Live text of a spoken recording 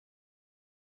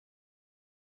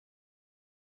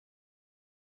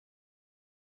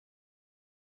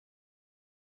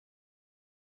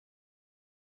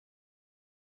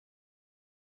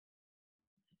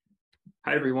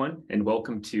Hi, everyone, and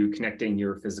welcome to Connecting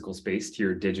Your Physical Space to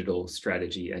Your Digital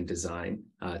Strategy and Design.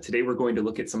 Today, we're going to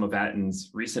look at some of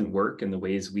Aten's recent work and the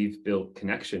ways we've built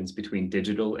connections between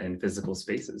digital and physical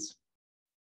spaces.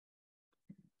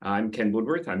 I'm Ken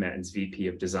Woodworth. I'm Aten's VP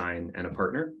of Design and a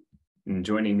partner. And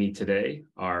joining me today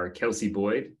are Kelsey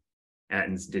Boyd,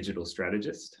 Aten's digital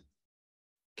strategist,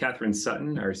 Catherine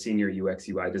Sutton, our senior UX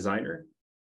UI designer,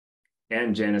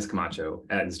 and Janice Camacho,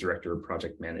 Aten's director of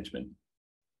project management.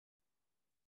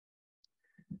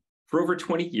 For over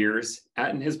 20 years,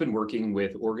 Aten has been working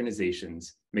with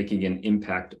organizations making an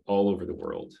impact all over the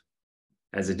world.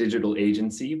 As a digital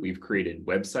agency, we've created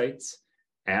websites,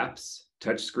 apps,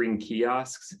 touchscreen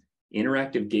kiosks,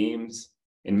 interactive games,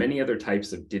 and many other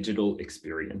types of digital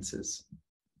experiences.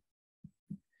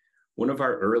 One of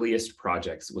our earliest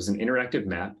projects was an interactive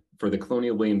map for the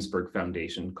Colonial Williamsburg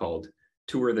Foundation called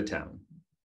Tour the Town.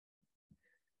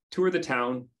 Tour the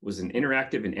Town was an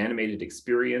interactive and animated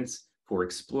experience for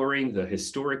exploring the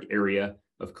historic area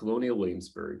of Colonial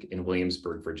Williamsburg in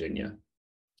Williamsburg, Virginia.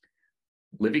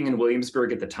 Living in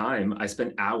Williamsburg at the time, I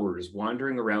spent hours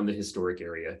wandering around the historic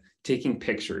area, taking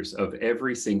pictures of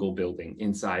every single building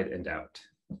inside and out.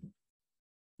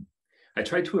 I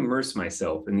tried to immerse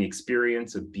myself in the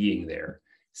experience of being there,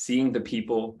 seeing the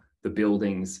people, the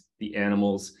buildings, the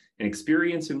animals, and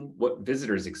experiencing what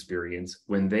visitors experience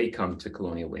when they come to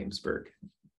Colonial Williamsburg.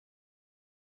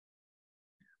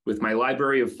 With my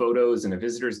library of photos and a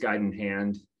visitor's guide in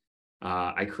hand,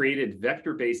 I created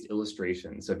vector-based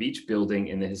illustrations of each building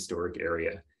in the historic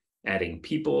area, adding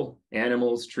people,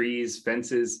 animals, trees,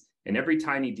 fences, and every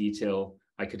tiny detail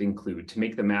I could include to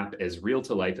make the map as real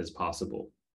to life as possible.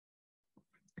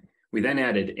 We then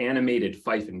added animated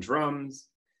fife and drums,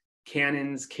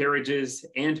 cannons, carriages,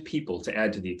 and people to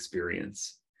add to the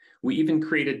experience. We even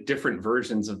created different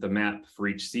versions of the map for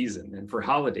each season and for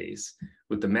holidays,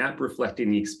 with the map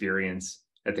reflecting the experience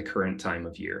at the current time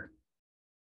of year.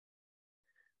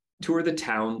 Tour the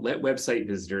Town let website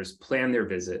visitors plan their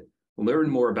visit, learn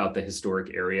more about the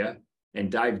historic area,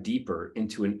 and dive deeper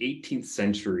into an 18th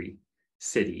century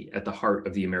city at the heart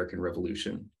of the American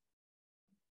Revolution.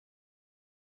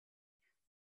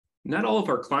 Not all of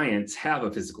our clients have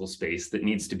a physical space that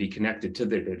needs to be connected to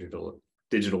their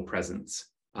digital presence.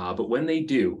 But when they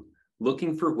do,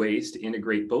 looking for ways to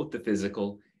integrate both the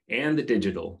physical and the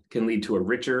digital can lead to a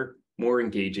richer, more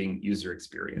engaging user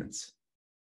experience.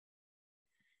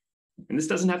 And this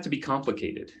doesn't have to be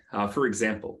complicated. For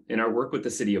example, in our work with the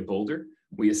city of Boulder,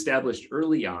 we established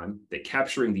early on that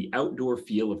capturing the outdoor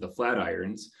feel of the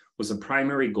Flatirons was a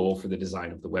primary goal for the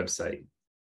design of the website.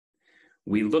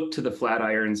 We looked to the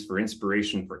Flatirons for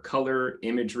inspiration for color,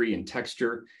 imagery, and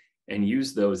texture, and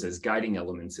used those as guiding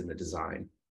elements in the design.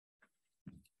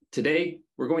 Today,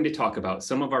 we're going to talk about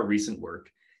some of our recent work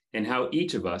and how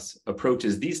each of us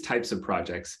approaches these types of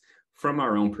projects from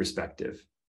our own perspective.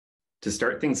 To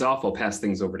start things off, I'll pass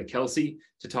things over to Kelsey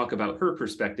to talk about her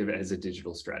perspective as a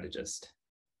digital strategist.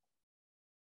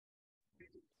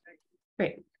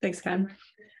 Great, thanks, Ken.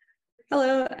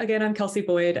 Hello, again, I'm Kelsey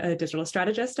Boyd, a digital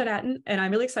strategist at Aten, and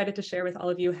I'm really excited to share with all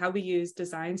of you how we use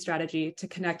design strategy to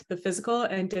connect the physical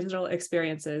and digital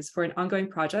experiences for an ongoing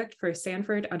project for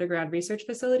Sanford Underground Research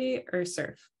Facility, or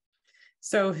SURF.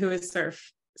 So who is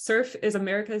SURF? SURF is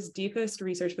America's deepest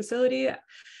research facility,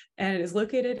 and it is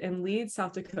located in Leeds,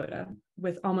 South Dakota,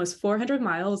 with almost 400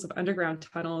 miles of underground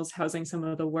tunnels housing some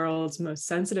of the world's most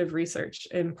sensitive research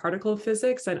in particle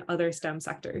physics and other STEM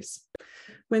sectors.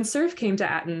 When SURF came to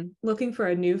Aten looking for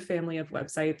a new family of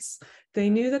websites, they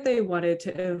knew that they wanted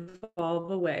to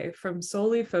evolve away from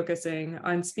solely focusing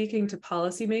on speaking to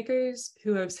policymakers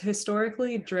who have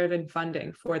historically driven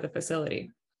funding for the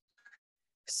facility.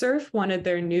 SURF wanted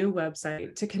their new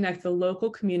website to connect the local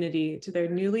community to their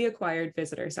newly acquired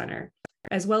visitor center,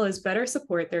 as well as better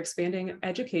support their expanding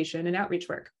education and outreach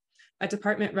work, a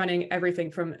department running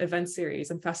everything from event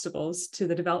series and festivals to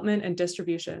the development and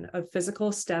distribution of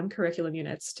physical STEM curriculum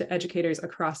units to educators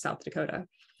across South Dakota.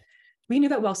 We knew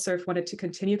that while SURF wanted to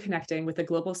continue connecting with the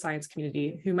global science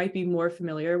community who might be more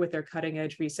familiar with their cutting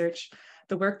edge research,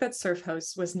 the work that SURF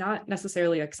hosts was not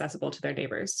necessarily accessible to their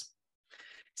neighbors.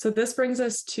 So this brings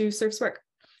us to SURF's work.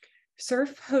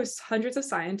 SURF hosts hundreds of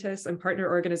scientists and partner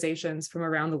organizations from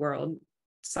around the world,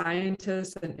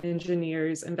 scientists and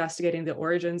engineers investigating the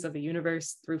origins of the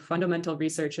universe through fundamental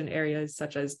research in areas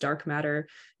such as dark matter,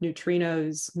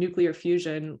 neutrinos, nuclear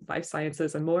fusion, life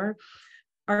sciences, and more.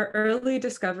 Our early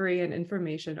discovery and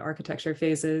information architecture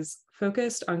phases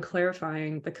focused on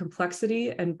clarifying the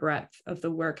complexity and breadth of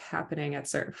the work happening at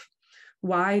SURF,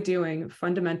 why doing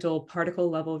fundamental particle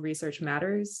level research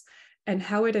matters, and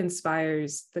how it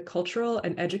inspires the cultural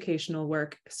and educational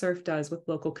work SURF does with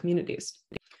local communities.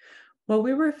 While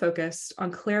we were focused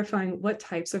on clarifying what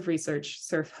types of research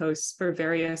SURF hosts for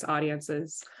various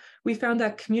audiences, we found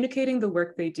that communicating the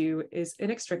work they do is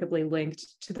inextricably linked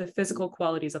to the physical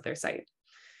qualities of their site.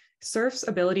 SURF's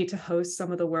ability to host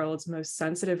some of the world's most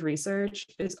sensitive research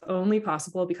is only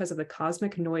possible because of the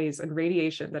cosmic noise and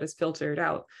radiation that is filtered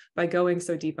out by going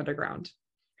so deep underground.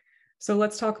 So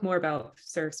let's talk more about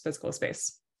SURF's physical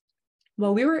space.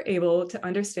 While we were able to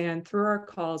understand through our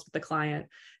calls with the client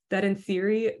that in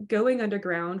theory, going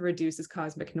underground reduces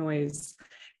cosmic noise,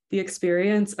 the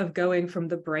experience of going from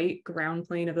the bright ground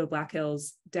plane of the Black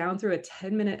Hills down through a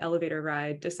 10-minute elevator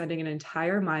ride, descending an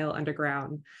entire mile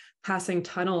underground, passing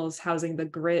tunnels housing the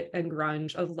grit and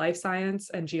grunge of life science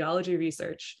and geology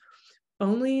research,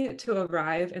 only to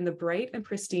arrive in the bright and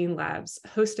pristine labs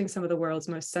hosting some of the world's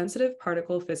most sensitive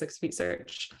particle physics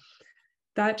research.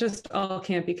 That just all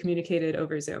can't be communicated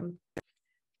over Zoom.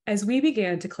 As we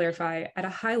began to clarify at a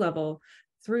high level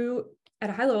through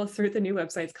the new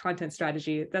website's content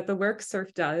strategy that the work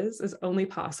SURF does is only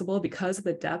possible because of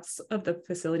the depths of the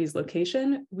facility's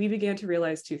location, we began to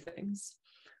realize two things.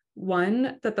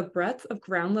 One, that the breadth of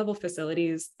ground level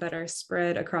facilities that are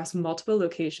spread across multiple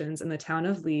locations in the town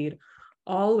of Lead,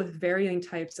 all with varying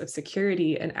types of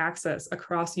security and access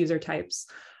across user types,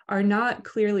 are not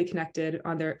clearly connected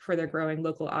for their growing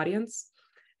local audience.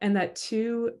 And that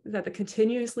two, that the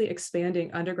continuously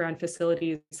expanding underground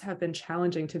facilities have been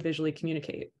challenging to visually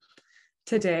communicate.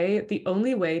 Today, the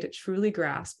only way to truly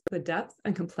grasp the depth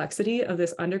and complexity of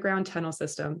this underground tunnel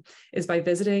system is by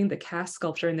visiting the cast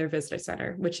sculpture in their visitor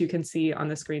center, which you can see on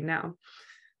the screen now,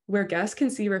 where guests can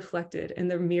see reflected in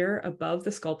the mirror above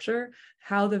the sculpture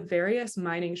how the various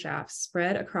mining shafts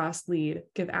spread across Lead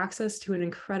give access to an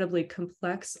incredibly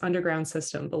complex underground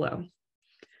system below.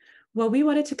 While we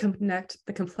wanted to connect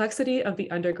the complexity of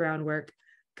the underground work,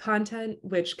 content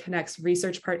which connects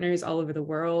research partners all over the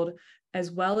world, as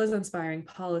well as inspiring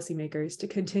policymakers to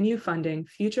continue funding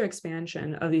future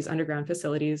expansion of these underground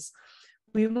facilities,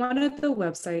 we wanted the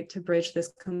website to bridge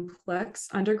this complex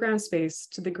underground space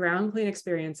to the ground plane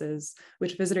experiences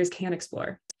which visitors can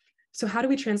explore. So how do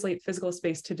we translate physical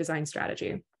space to design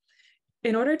strategy?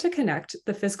 In order to connect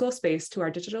the physical space to our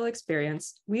digital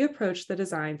experience, we approached the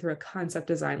design through a concept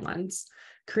design lens,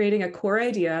 creating a core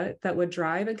idea that would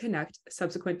drive and connect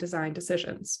subsequent design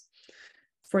decisions.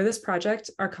 For this project,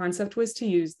 our concept was to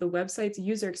use the website's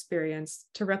user experience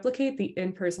to replicate the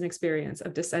in-person experience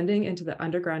of descending into the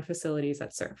underground facilities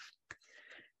at SURF.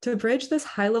 To bridge this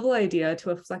high-level idea to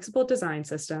a flexible design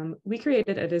system, we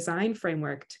created a design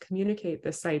framework to communicate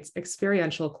the site's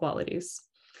experiential qualities.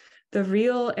 The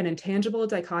real and intangible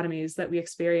dichotomies that we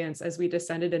experience as we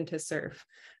descended into SURF,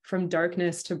 from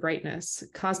darkness to brightness,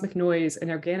 cosmic noise and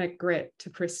organic grit to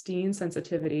pristine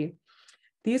sensitivity,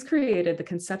 these created the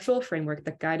conceptual framework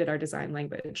that guided our design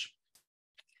language.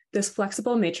 This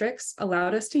flexible matrix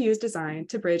allowed us to use design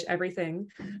to bridge everything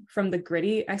from the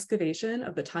gritty excavation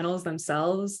of the tunnels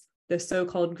themselves, the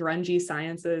so-called grungy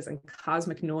sciences and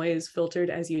cosmic noise filtered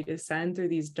as you descend through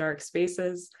these dark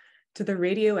spaces, to the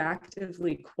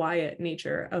radioactively quiet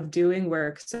nature of doing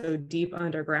work so deep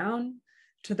underground,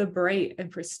 to the bright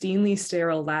and pristinely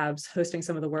sterile labs hosting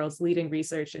some of the world's leading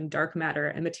research in dark matter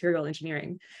and material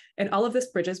engineering. And all of this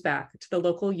bridges back to the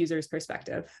local user's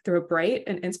perspective through a bright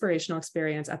and inspirational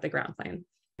experience at the ground plane.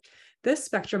 This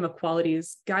spectrum of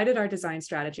qualities guided our design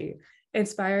strategy,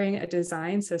 inspiring a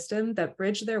design system that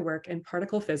bridged their work in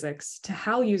particle physics to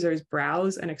how users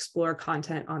browse and explore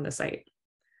content on the site.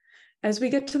 As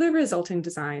we get to the resulting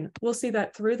design, we'll see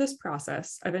that through this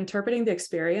process of interpreting the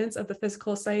experience of the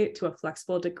physical site to a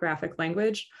flexible graphic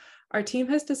language, our team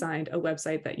has designed a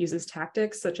website that uses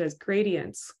tactics such as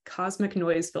gradients, cosmic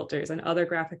noise filters, and other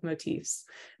graphic motifs,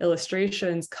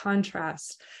 illustrations,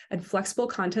 contrast, and flexible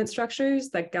content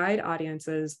structures that guide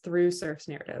audiences through SURF's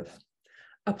narrative.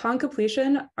 Upon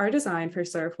completion, our design for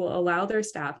SURF will allow their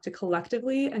staff to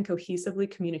collectively and cohesively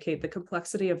communicate the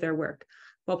complexity of their work,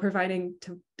 while providing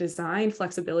design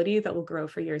flexibility that will grow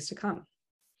for years to come.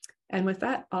 And with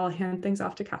that, I'll hand things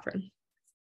off to Catherine.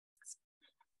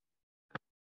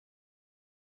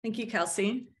 Thank you,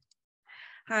 Kelsey.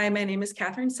 Hi, my name is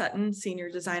Catherine Sutton, Senior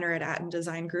Designer at Aten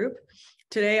Design Group.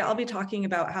 Today, I'll be talking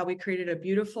about how we created a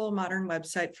beautiful modern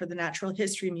website for the Natural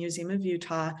History Museum of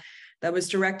Utah that was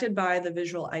directed by the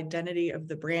visual identity of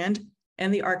the brand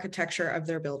and the architecture of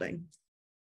their building.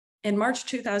 In March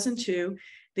 2002,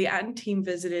 the Aten team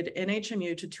visited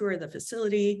NHMU to tour the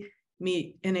facility,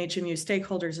 meet NHMU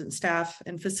stakeholders and staff,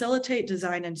 and facilitate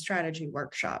design and strategy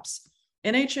workshops.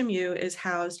 NHMU is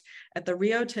housed at the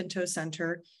Rio Tinto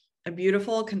Center a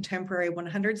beautiful contemporary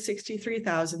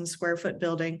 163,000 square foot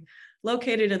building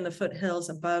located in the foothills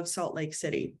above Salt Lake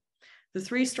City. The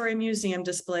 3-story museum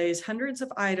displays hundreds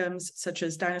of items such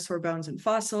as dinosaur bones and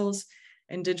fossils,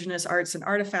 indigenous arts and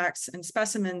artifacts, and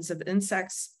specimens of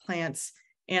insects, plants,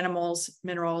 animals,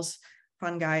 minerals,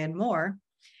 fungi, and more.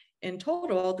 In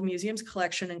total, the museum's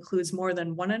collection includes more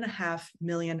than 1.5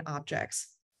 million objects.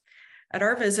 At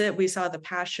our visit, we saw the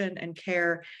passion and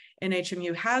care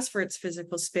NHMU has for its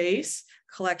physical space,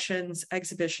 collections,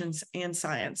 exhibitions, and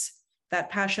science. That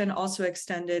passion also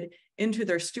extended into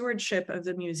their stewardship of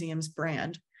the museum's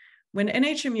brand. When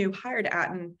NHMU hired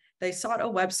Aten, they sought a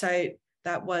website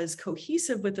that was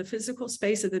cohesive with the physical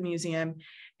space of the museum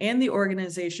and the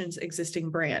organization's existing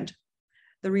brand.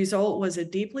 The result was a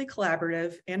deeply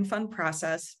collaborative and fun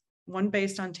process, one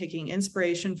based on taking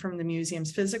inspiration from the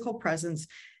museum's physical presence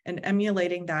and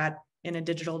emulating that in a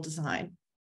digital design.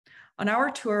 On our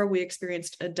tour, we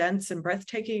experienced a dense and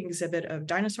breathtaking exhibit of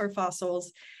dinosaur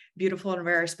fossils, beautiful and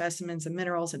rare specimens of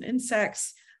minerals and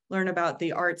insects, learn about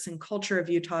the arts and culture of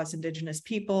Utah's indigenous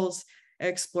peoples,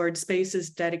 explored spaces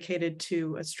dedicated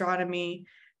to astronomy,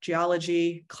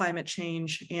 geology, climate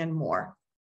change, and more.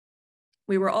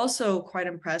 We were also quite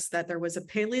impressed that there was a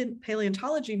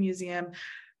paleontology museum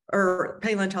or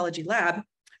paleontology lab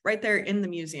right there in the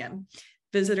museum.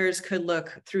 Visitors could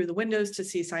look through the windows to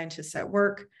see scientists at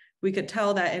work. We could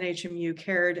tell that NHMU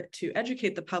cared to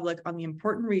educate the public on the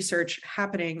important research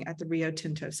happening at the Rio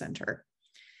Tinto Center.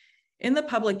 In the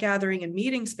public gathering and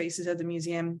meeting spaces of the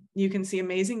museum, you can see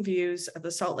amazing views of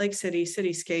the Salt Lake City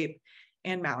cityscape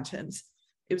and mountains.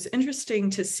 It was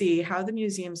interesting to see how the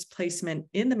museum's placement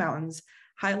in the mountains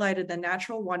highlighted the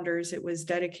natural wonders it was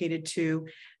dedicated to,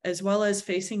 as well as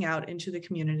facing out into the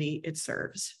community it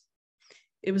serves.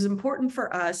 It was important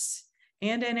for us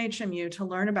and NHMU to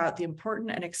learn about the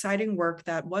important and exciting work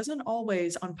that wasn't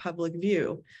always on public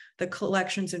view, the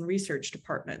collections and research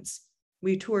departments.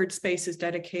 We toured spaces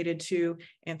dedicated to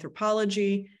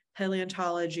anthropology,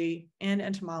 paleontology, and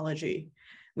entomology.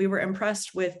 We were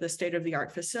impressed with the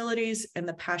state-of-the-art facilities and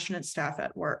the passionate staff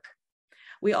at work.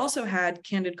 We also had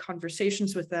candid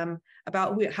conversations with them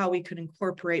about how we could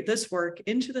incorporate this work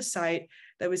into the site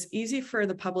that was easy for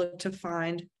the public to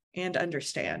find and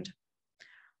understand.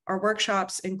 Our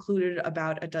workshops included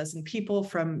about a dozen people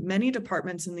from many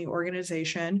departments in the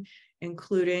organization,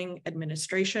 including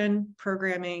administration,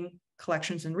 programming,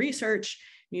 collections and research,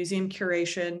 museum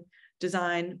curation,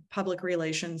 design, public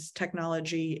relations,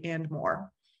 technology, and more.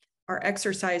 Our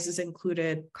exercises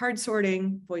included card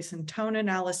sorting, voice and tone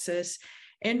analysis,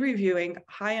 and reviewing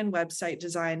high-end website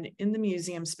design in the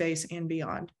museum space and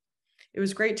beyond. It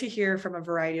was great to hear from a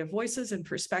variety of voices and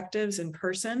perspectives in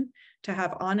person, to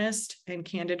have honest and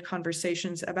candid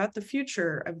conversations about the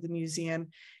future of the museum,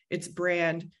 its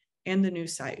brand, and the new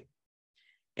site.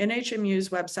 NHMU's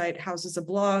website houses a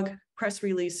blog, press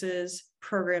releases,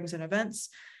 programs and events,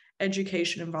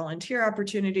 education and volunteer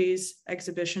opportunities,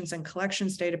 exhibitions and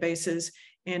collections databases,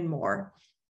 and more.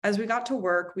 As we got to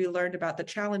work, we learned about the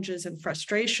challenges and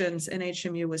frustrations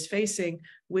NHMU was facing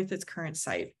with its current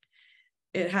site.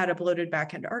 It had a bloated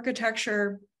backend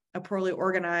architecture, a poorly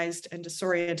organized and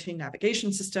disorienting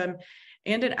navigation system,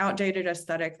 and an outdated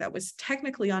aesthetic that was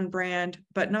technically on brand,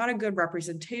 but not a good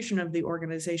representation of the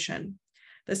organization.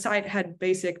 The site had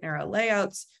basic narrow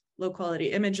layouts, low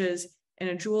quality images, and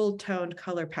a jewel-toned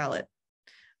color palette.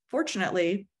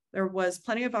 Fortunately, there was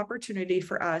plenty of opportunity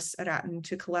for us at Aten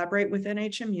to collaborate with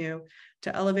NHMU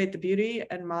to elevate the beauty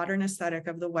and modern aesthetic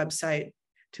of the website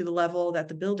to the level that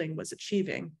the building was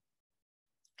achieving.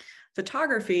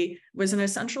 Photography was an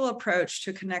essential approach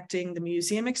to connecting the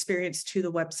museum experience to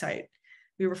the website.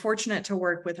 We were fortunate to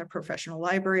work with a professional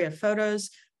library of photos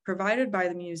provided by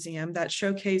the museum that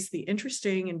showcased the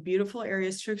interesting and beautiful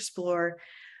areas to explore,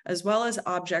 as well as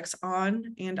objects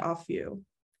on and off view.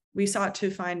 We sought to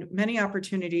find many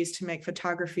opportunities to make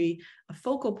photography a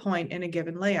focal point in a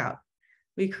given layout.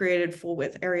 We created full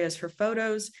width areas for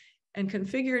photos and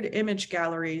configured image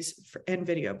galleries and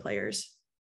video players.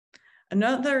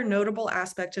 Another notable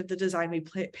aspect of the design we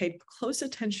paid close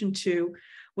attention to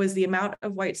was the amount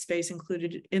of white space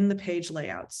included in the page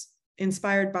layouts.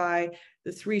 Inspired by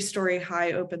the 3-story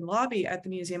high open lobby at the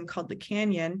museum called the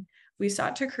Canyon, we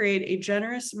sought to create a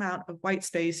generous amount of white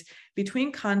space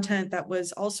between content that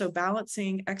was also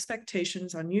balancing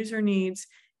expectations on user needs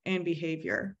and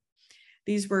behavior.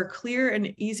 These were clear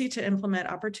and easy to implement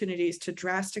opportunities to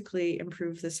drastically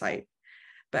improve the site.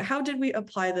 But how did we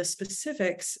apply the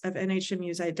specifics of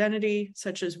NHMU's identity,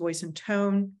 such as voice and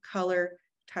tone, color,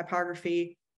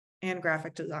 typography, and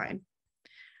graphic design?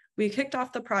 We kicked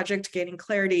off the project gaining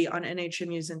clarity on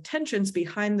NHMU's intentions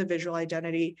behind the visual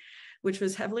identity, which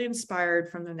was heavily inspired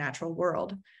from the natural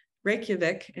world.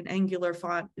 Reykjavik, an angular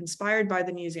font inspired by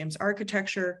the museum's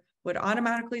architecture, would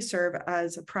automatically serve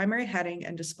as a primary heading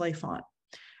and display font.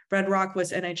 Red rock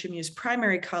was NHMU's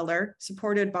primary color,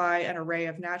 supported by an array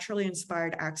of naturally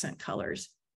inspired accent colors.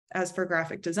 As for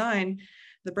graphic design,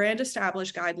 the brand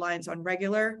established guidelines on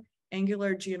regular,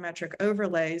 angular geometric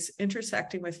overlays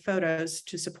intersecting with photos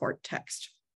to support text.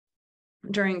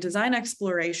 During design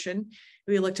exploration,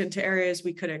 we looked into areas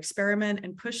we could experiment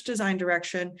and push design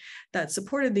direction that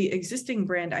supported the existing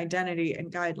brand identity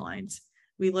and guidelines.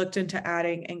 We looked into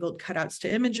adding angled cutouts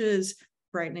to images,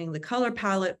 brightening the color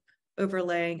palette,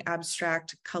 overlaying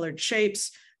abstract colored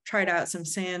shapes, tried out some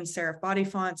sans serif body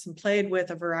fonts, and played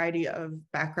with a variety of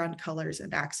background colors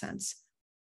and accents.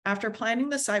 After planning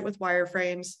the site with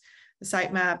wireframes, the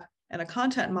sitemap, and a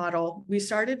content model, we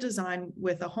started design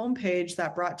with a homepage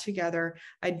that brought together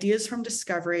ideas from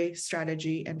discovery,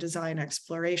 strategy, and design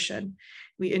exploration.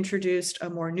 We introduced a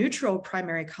more neutral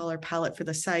primary color palette for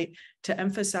the site to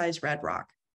emphasize red rock.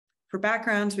 For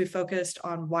backgrounds, we focused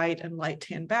on white and light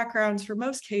tan backgrounds for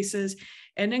most cases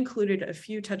and included a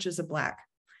few touches of black.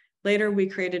 Later, we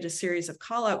created a series of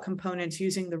callout components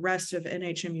using the rest of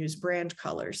NHMU's brand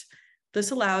colors.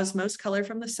 This allows most color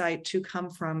from the site to come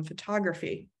from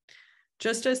photography.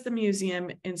 Just as the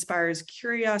museum inspires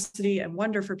curiosity and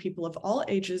wonder for people of all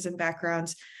ages and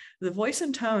backgrounds, the voice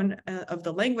and tone of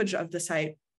the language of the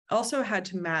site also had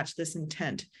to match this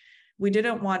intent. We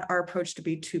didn't want our approach to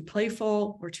be too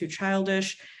playful or too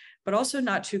childish, but also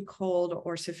not too cold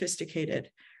or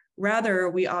sophisticated. Rather,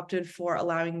 we opted for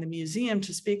allowing the museum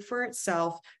to speak for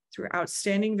itself through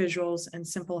outstanding visuals and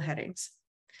simple headings.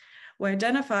 We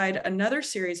identified another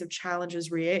series of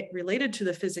challenges related to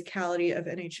the physicality of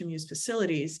NHMU's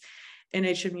facilities,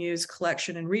 NHMU's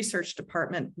collection and research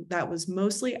department that was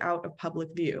mostly out of public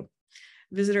view.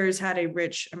 Visitors had a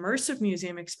rich, immersive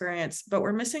museum experience, but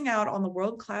were missing out on the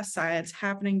world-class science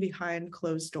happening behind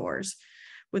closed doors.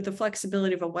 With the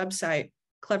flexibility of a website,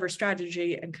 clever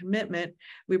strategy, and commitment,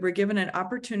 we were given an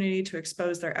opportunity to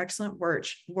expose their excellent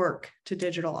work to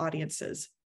digital audiences.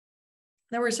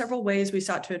 There were several ways we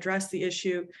sought to address the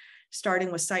issue,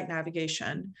 starting with site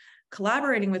navigation.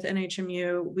 Collaborating with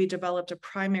NHMU, we developed a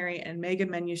primary and mega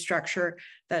menu structure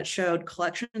that showed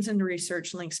collections and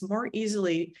research links more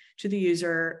easily to the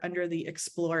user under the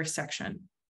Explore section.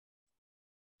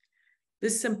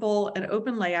 This simple and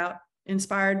open layout,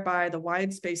 inspired by the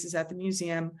wide spaces at the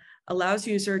museum, allows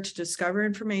users to discover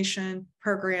information,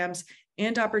 programs,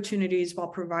 and opportunities while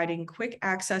providing quick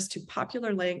access to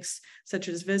popular links such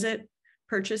as visit,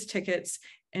 purchase tickets,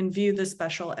 and view the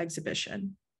special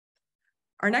exhibition.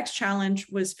 Our next challenge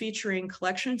was featuring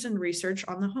collections and research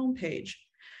on the homepage.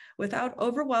 Without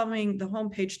overwhelming the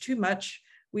homepage too much,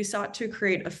 we sought to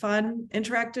create a fun,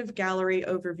 interactive gallery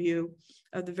overview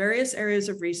of the various areas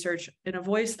of research in a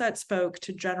voice that spoke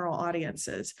to general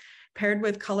audiences, paired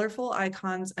with colorful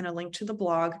icons and a link to the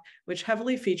blog, which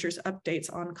heavily features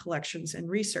updates on collections and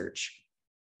research.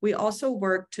 We also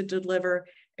worked to deliver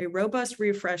a robust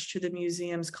refresh to the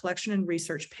museum's collection and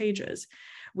research pages.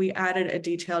 We added a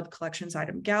detailed collections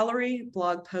item gallery,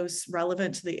 blog posts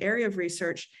relevant to the area of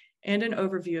research, and an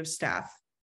overview of staff.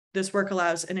 This work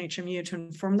allows NHMU to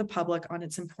inform the public on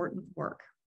its important work.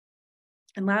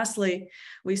 And lastly,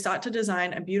 we sought to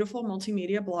design a beautiful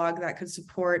multimedia blog that could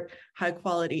support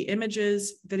high-quality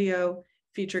images, video,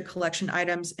 featured collection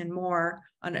items, and more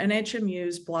on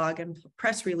NHMU's blog and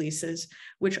press releases,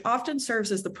 which often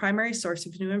serves as the primary source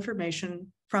of new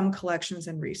information from collections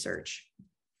and research.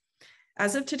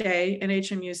 As of today,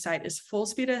 NHMU's site is full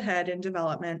speed ahead in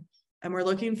development, and we're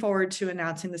looking forward to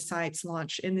announcing the site's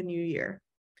launch in the new year.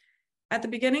 At the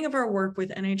beginning of our work with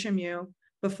NHMU,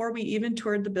 before we even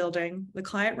toured the building, the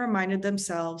client reminded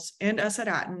themselves and us at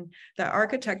Aten that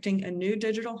architecting a new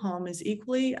digital home is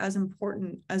equally as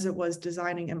important as it was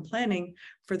designing and planning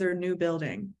for their new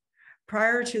building.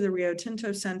 Prior to the Rio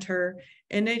Tinto Center,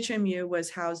 NHMU was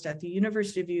housed at the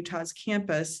University of Utah's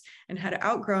campus and had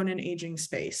outgrown an aging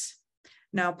space.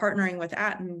 Now partnering with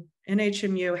Aten,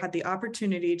 NHMU had the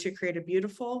opportunity to create a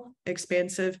beautiful,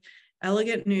 expansive,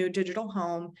 elegant new digital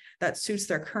home that suits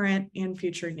their current and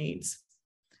future needs.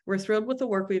 We're thrilled with the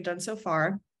work we've done so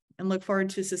far and look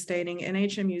forward to sustaining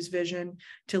NHMU's vision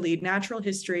to lead natural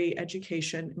history,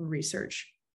 education, and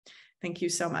research. Thank you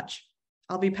so much.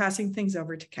 I'll be passing things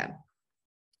over to Ken.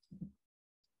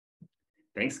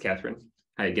 Thanks, Catherine.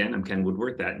 Hi again, I'm Ken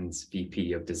Woodworth, Aten's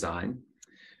VP of Design.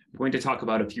 I'm going to talk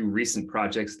about a few recent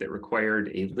projects that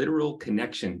required a literal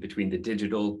connection between the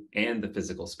digital and the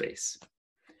physical space.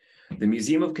 The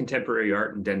Museum of Contemporary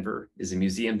Art in Denver is a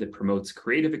museum that promotes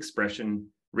creative expression,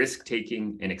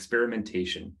 risk-taking, and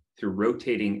experimentation through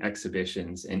rotating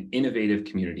exhibitions and innovative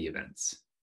community events.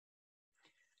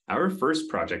 Our first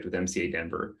project with MCA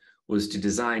Denver was to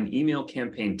design email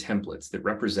campaign templates that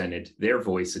represented their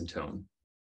voice and tone.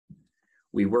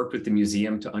 We worked with the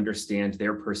museum to understand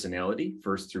their personality,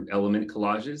 first through element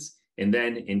collages, and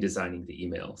then in designing the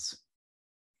emails.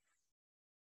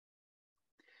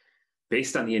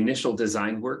 Based on the initial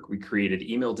design work, we created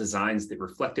email designs that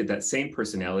reflected that same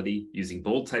personality using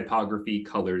bold typography,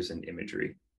 colors, and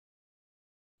imagery.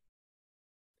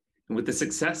 And with the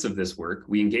success of this work,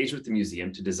 we engaged with the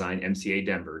museum to design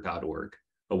mcadenver.org,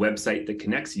 a website that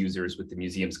connects users with the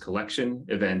museum's collection,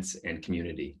 events, and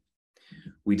community.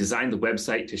 We designed the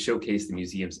website to showcase the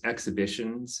museum's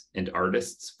exhibitions and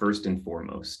artists first and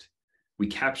foremost. We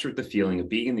captured the feeling of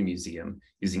being in the museum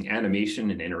using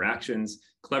animation and interactions,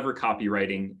 clever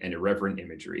copywriting, and irreverent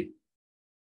imagery.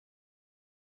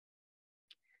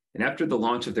 And after the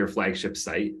launch of their flagship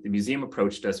site, the museum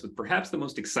approached us with perhaps the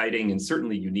most exciting and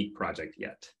certainly unique project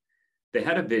yet. They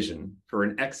had a vision for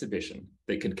an exhibition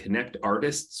that could connect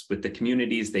artists with the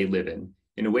communities they live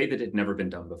in a way that had never been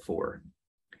done before.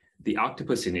 The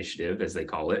Octopus Initiative, as they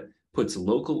call it, puts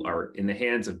local art in the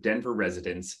hands of Denver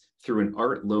residents through an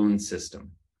art loan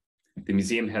system. The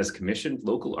museum has commissioned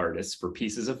local artists for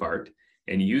pieces of art,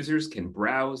 and users can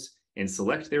browse and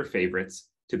select their favorites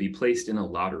to be placed in a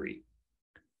lottery.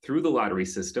 Through the lottery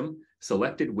system,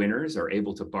 selected winners are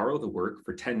able to borrow the work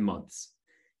for 10 months.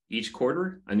 Each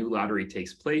quarter, a new lottery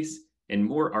takes place, and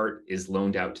more art is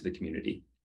loaned out to the community.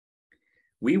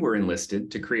 We were enlisted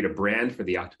to create a brand for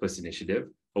the Octopus Initiative,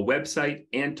 a website,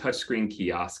 and touchscreen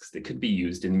kiosks that could be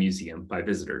used in the museum by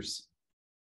visitors.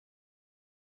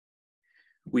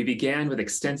 We began with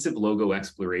extensive logo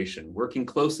exploration, working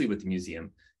closely with the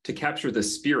museum to capture the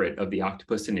spirit of the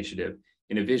Octopus Initiative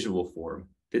in a visual form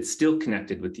that's still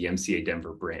connected with the MCA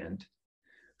Denver brand.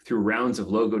 Through rounds of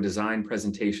logo design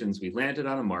presentations, we landed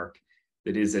on a mark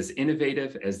that is as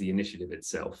innovative as the initiative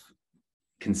itself.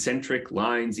 Concentric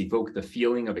lines evoke the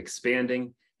feeling of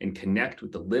expanding and connect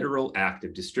with the literal act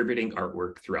of distributing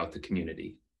artwork throughout the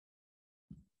community.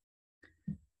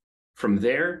 From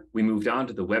there, we moved on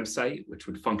to the website, which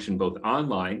would function both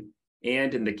online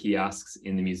and in the kiosks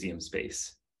in the museum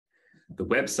space. The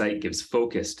website gives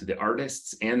focus to the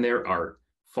artists and their art,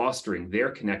 fostering their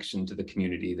connection to the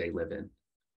community they live in.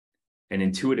 An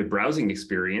intuitive browsing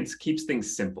experience keeps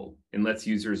things simple and lets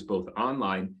users both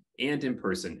online and in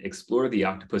person explore the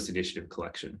Octopus Initiative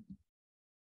collection.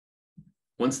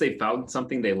 Once they've found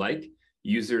something they like,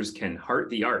 users can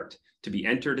heart the art to be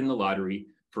entered in the lottery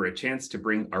for a chance to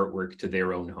bring artwork to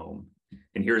their own home.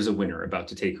 And here's a winner about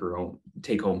to take home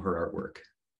her artwork.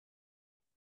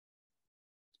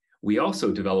 We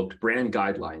also developed brand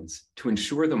guidelines to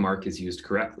ensure the mark is used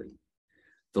correctly.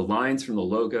 The lines from the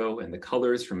logo and the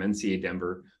colors from MCA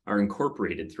Denver are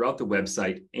incorporated throughout the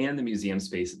website and the museum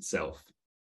space itself.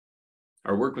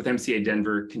 Our work with MCA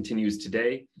Denver continues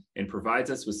today and provides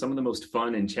us with some of the most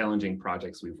fun and challenging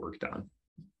projects we've worked on.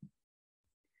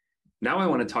 Now I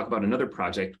want to talk about another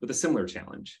project with a similar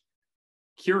challenge.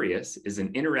 Curious is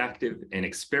an interactive and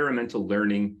experimental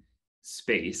learning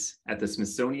space at the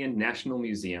Smithsonian National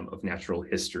Museum of Natural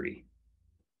History.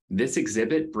 This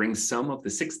exhibit brings some of the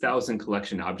 6,000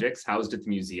 collection objects housed at the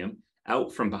museum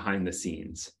out from behind the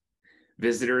scenes.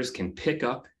 Visitors can pick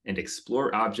up and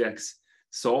explore objects,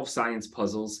 solve science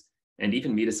puzzles, and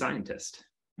even meet a scientist.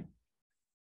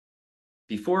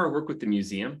 Before our work with the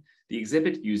museum, the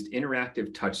exhibit used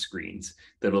interactive touchscreens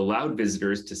that allowed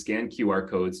visitors to scan QR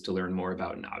codes to learn more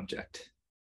about an object.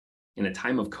 In a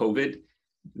time of COVID,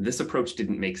 this approach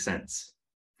didn't make sense.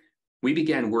 We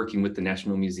began working with the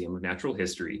National Museum of Natural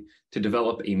History to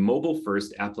develop a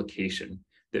mobile-first application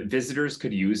that visitors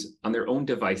could use on their own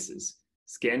devices,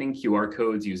 scanning QR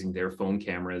codes using their phone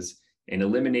cameras and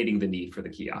eliminating the need for the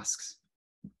kiosks.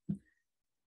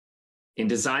 In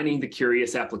designing the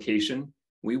Curious application,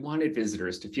 we wanted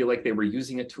visitors to feel like they were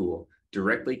using a tool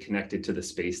directly connected to the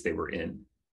space they were in.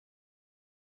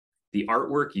 The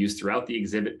artwork used throughout the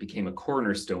exhibit became a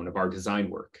cornerstone of our design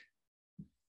work.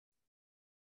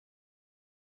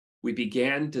 We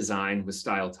began design with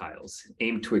style tiles,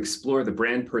 aimed to explore the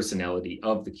brand personality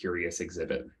of the Curious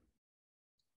exhibit.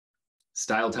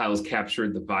 Style tiles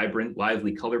captured the vibrant,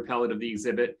 lively color palette of the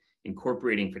exhibit,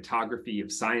 incorporating photography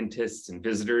of scientists and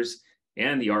visitors,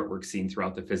 and the artwork seen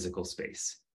throughout the physical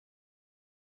space.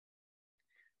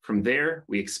 From there,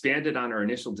 we expanded on our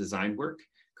initial design work,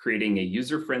 creating a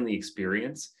user-friendly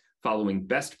experience following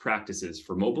best practices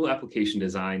for mobile application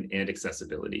design and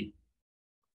accessibility.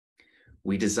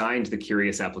 We designed the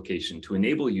Curious application to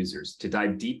enable users to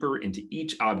dive deeper into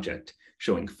each object,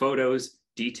 showing photos,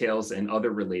 details, and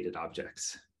other related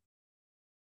objects.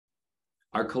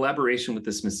 Our collaboration with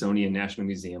the Smithsonian National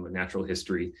Museum of Natural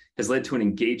History has led to an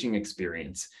engaging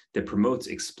experience that promotes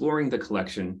exploring the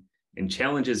collection and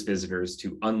challenges visitors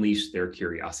to unleash their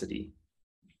curiosity.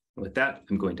 With that,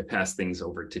 I'm going to pass things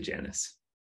over to Janice.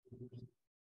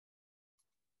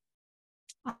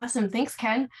 Awesome, thanks,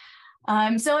 Ken.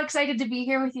 I'm so excited to be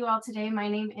here with you all today. My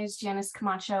name is Janice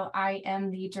Camacho. I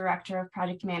am the Director of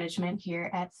Project Management here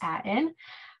at Aten.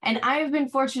 And I've been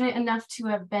fortunate enough to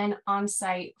have been on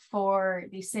site for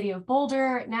the City of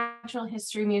Boulder, Natural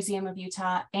History Museum of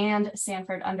Utah, and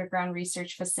Sanford Underground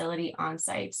Research Facility on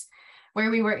sites,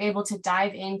 where we were able to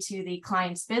dive into the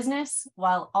client's business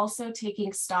while also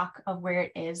taking stock of where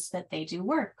it is that they do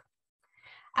work.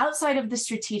 Outside of the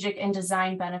strategic and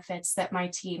design benefits that my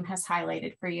team has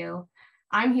highlighted for you,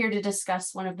 I'm here to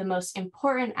discuss one of the most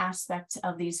important aspects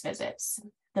of these visits,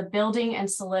 the building and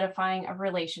solidifying of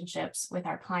relationships with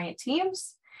our client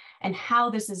teams and how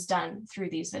this is done through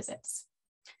these visits.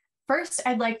 First,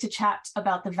 I'd like to chat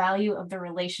about the value of the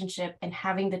relationship and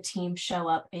having the team show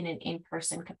up in an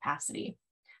in-person capacity.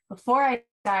 Before I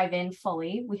dive in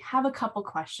fully, we have a couple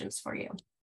questions for you.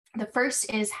 The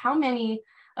first is, how many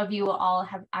of you all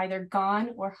have either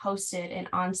gone or hosted an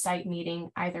on-site meeting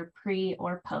either pre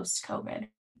or post-COVID?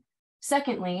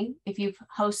 Secondly, if you've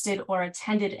hosted or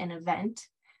attended an event,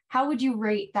 how would you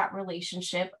rate that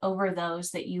relationship over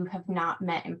those that you have not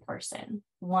met in person?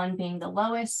 1 being the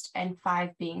lowest and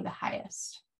 5 being the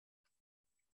highest.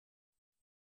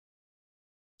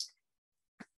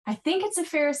 I think it's a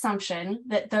fair assumption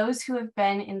that those who have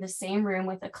been in the same room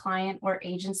with a client or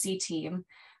agency team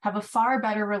have a far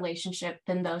better relationship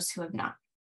than those who have not.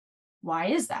 Why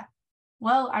is that?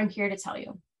 Well, I'm here to tell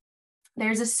you.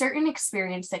 There's a certain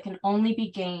experience that can only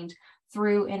be gained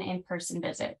through an in-person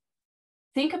visit.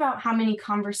 Think about how many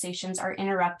conversations are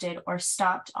interrupted or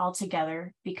stopped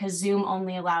altogether because Zoom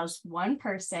only allows one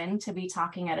person to be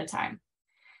talking at a time.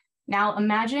 Now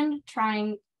imagine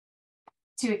trying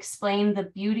to explain the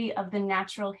beauty of the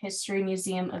Natural History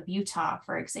Museum of Utah,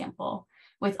 for example,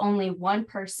 with only one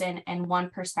person and one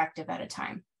perspective at a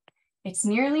time. It's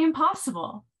nearly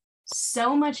impossible.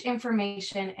 So much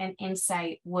information and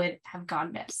insight would have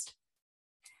gone missed.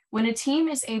 When a team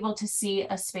is able to see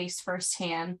a space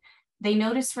firsthand, they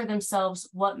notice for themselves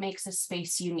what makes a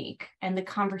space unique, and the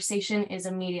conversation is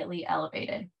immediately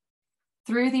elevated.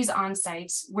 Through these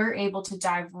on-sites, we're able to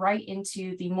dive right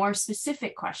into the more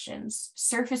specific questions,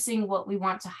 surfacing what we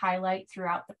want to highlight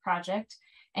throughout the project,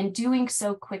 and doing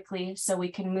so quickly so we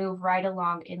can move right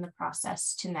along in the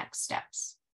process to next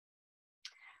steps.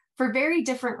 For very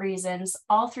different reasons,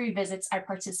 all 3 visits I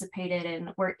participated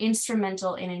in were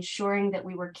instrumental in ensuring that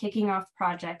we were kicking off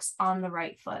projects on the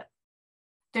right foot.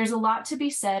 There's a lot to be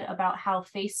said about how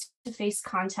face-to-face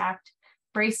contact,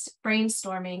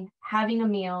 brainstorming, having a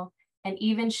meal, and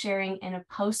even sharing in a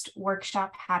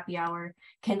post-workshop happy hour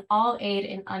can all aid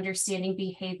in understanding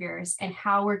behaviors and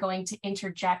how we're going to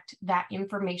interject that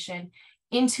information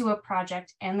into a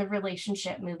project and the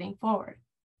relationship moving forward.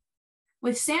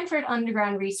 With Sanford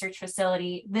Underground Research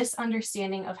Facility, this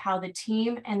understanding of how the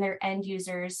team and their end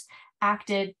users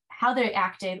acted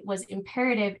was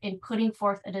imperative in putting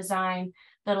forth a design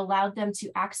that allowed them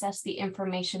to access the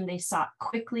information they sought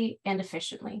quickly and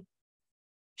efficiently.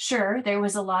 Sure, there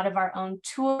was a lot of our own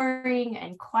touring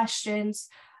and questions,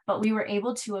 but we were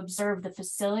able to observe the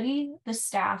facility, the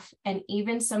staff, and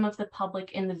even some of the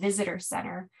public in the visitor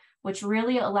center, which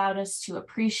really allowed us to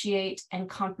appreciate and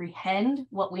comprehend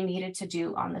what we needed to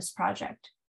do on this project.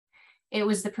 It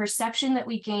was the perception that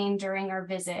we gained during our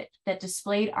visit that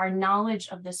displayed our knowledge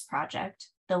of this project,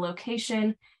 the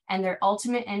location, and their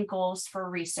ultimate end goals for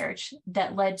research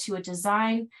that led to a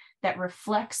design that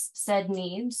reflects said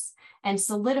needs and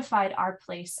solidified our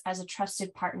place as a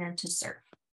trusted partner to serve.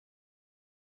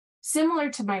 Similar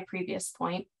to my previous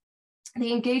point,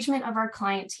 the engagement of our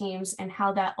client teams and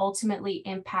how that ultimately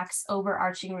impacts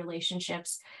overarching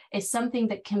relationships is something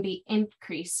that can be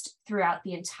increased throughout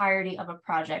the entirety of a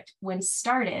project when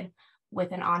started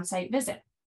with an on-site visit.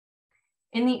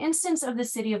 In the instance of the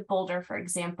City of Boulder, for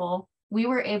example, we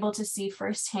were able to see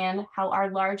firsthand how our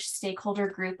large stakeholder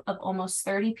group of almost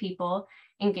 30 people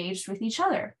engaged with each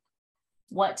other.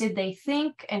 What did they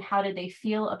think and how did they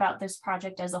feel about this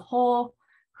project as a whole?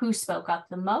 Who spoke up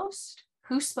the most?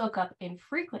 Who spoke up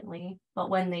infrequently? But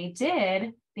when they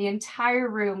did, the entire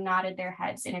room nodded their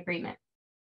heads in agreement.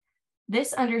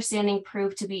 This understanding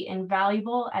proved to be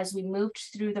invaluable as we moved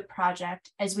through the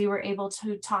project, as we were able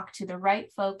to talk to the right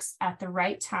folks at the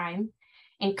right time,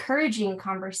 encouraging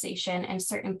conversation and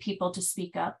certain people to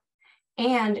speak up,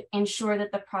 and ensure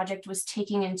that the project was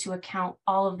taking into account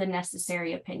all of the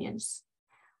necessary opinions,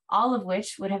 all of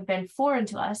which would have been foreign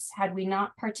to us had we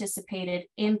not participated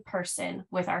in person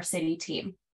with our city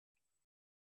team.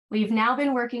 We've now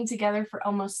been working together for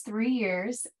almost 3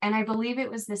 years, and I believe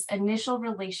it was this initial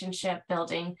relationship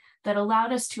building that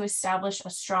allowed us to establish a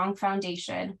strong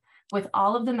foundation with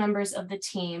all of the members of the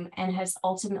team and has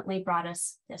ultimately brought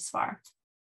us this far.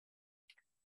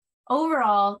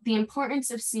 Overall, the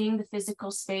importance of seeing the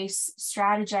physical space,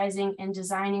 strategizing, and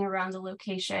designing around the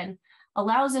location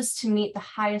allows us to meet the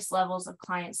highest levels of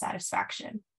client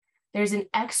satisfaction. There's an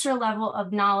extra level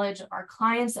of knowledge of our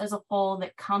clients as a whole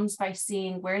that comes by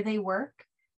seeing where they work,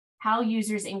 how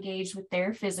users engage with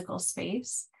their physical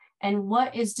space, and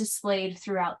what is displayed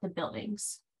throughout the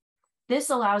buildings. This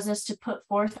allows us to put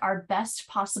forth our best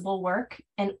possible work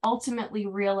and ultimately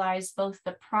realize both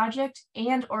the project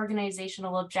and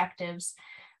organizational objectives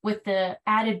with the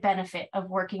added benefit of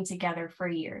working together for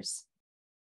years.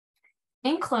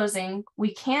 In closing,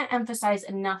 we can't emphasize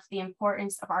enough the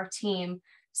importance of our team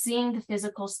seeing the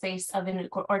physical space of an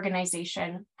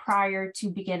organization prior to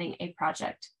beginning a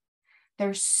project.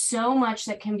 There's so much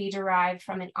that can be derived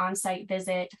from an on-site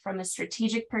visit from a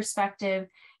strategic perspective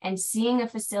and seeing a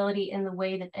facility in the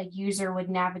way that a user would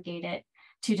navigate it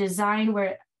to design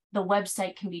where the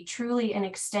website can be truly an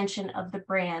extension of the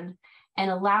brand and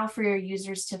allow for your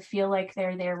users to feel like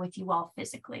they're there with you all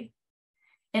physically.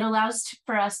 It allows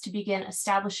for us to begin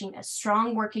establishing a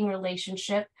strong working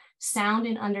relationship, sound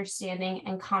in understanding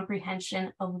and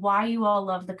comprehension of why you all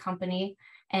love the company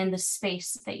and the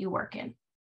space that you work in.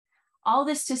 All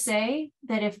this to say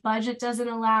that if budget doesn't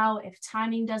allow, if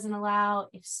timing doesn't allow,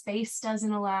 if space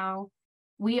doesn't allow,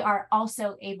 we are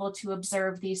also able to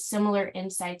observe these similar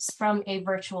insights from a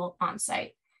virtual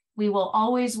onsite. We will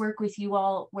always work with you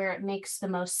all where it makes the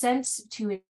most sense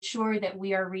to ensure that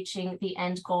we are reaching the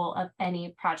end goal of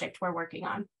any project we're working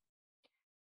on.